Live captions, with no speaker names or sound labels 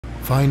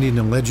Finding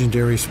a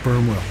legendary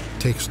sperm whale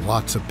takes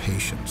lots of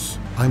patience.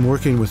 I'm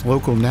working with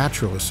local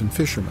naturalists and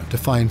fishermen to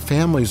find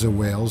families of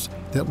whales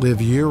that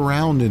live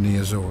year-round in the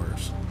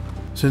Azores.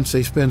 Since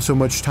they spend so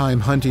much time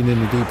hunting in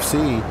the deep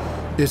sea,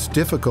 it's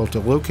difficult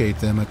to locate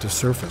them at the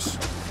surface.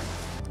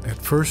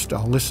 At first,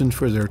 I'll listen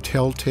for their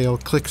telltale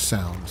click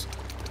sounds,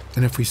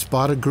 and if we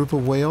spot a group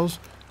of whales,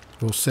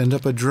 we'll send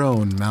up a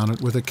drone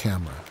mounted with a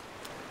camera.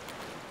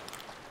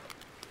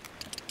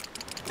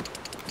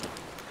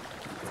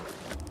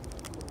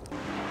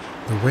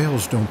 The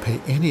whales don't pay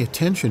any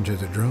attention to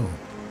the drone.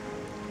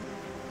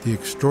 The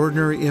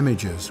extraordinary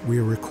images we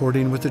are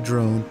recording with the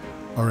drone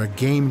are a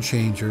game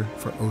changer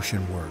for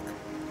ocean work.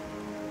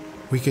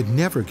 We could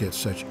never get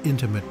such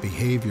intimate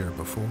behavior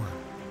before.